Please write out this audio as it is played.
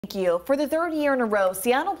Thank you. For the third year in a row,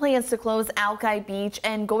 Seattle plans to close Alki Beach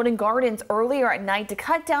and Golden Gardens earlier at night to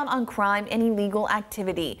cut down on crime and illegal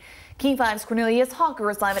activity. King 5's Cornelius Hawker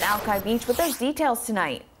is live at Alki Beach with those details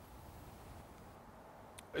tonight.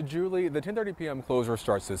 Julie, the 10:30 p.m. closure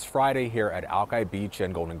starts this Friday here at Alki Beach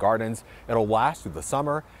and Golden Gardens. It'll last through the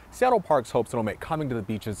summer. Seattle Parks hopes it'll make coming to the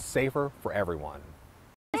beaches safer for everyone.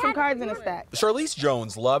 Some cards in a stack. Charlize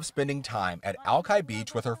Jones loves spending time at Alki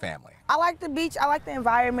Beach with her family. I like the beach. I like the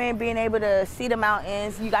environment, being able to see the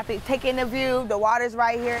mountains. You got to take in the view. The water's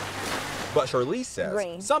right here. But Charlize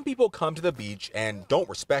says some people come to the beach and don't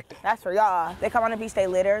respect it. That's for y'all. They come on the beach, they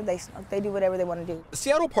litter, they do whatever they want to do.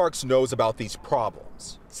 Seattle Parks knows about these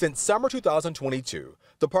problems. Since summer 2022,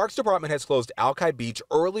 the Parks Department has closed Alki Beach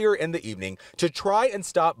earlier in the evening to try and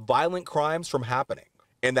stop violent crimes from happening.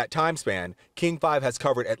 In that time span, King 5 has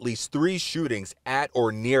covered at least 3 shootings at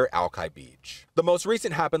or near Alki Beach. The most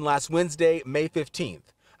recent happened last Wednesday, May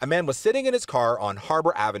 15th. A man was sitting in his car on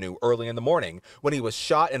Harbor Avenue early in the morning when he was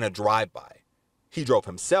shot in a drive-by. He drove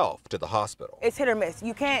himself to the hospital. It's hit or miss.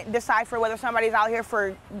 You can't decipher whether somebody's out here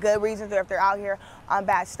for good reasons or if they're out here on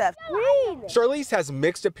bad stuff. Charlize has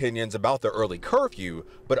mixed opinions about the early curfew,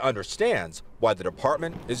 but understands why the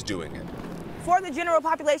department is doing it. For the general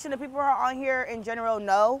population, the people who are on here in general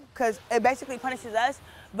know, because it basically punishes us.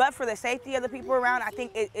 But for the safety of the people around, I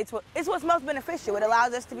think it's what's most beneficial. It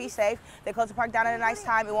allows us to be safe. They close the park down at a nice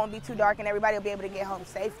time. It won't be too dark, and everybody will be able to get home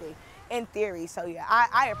safely, in theory. So yeah,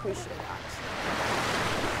 I appreciate it,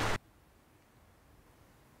 honestly.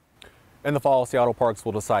 In the fall, Seattle Parks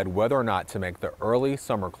will decide whether or not to make the early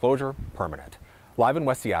summer closure permanent. Live in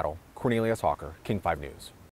West Seattle, Cornelius Hawker, King 5 News.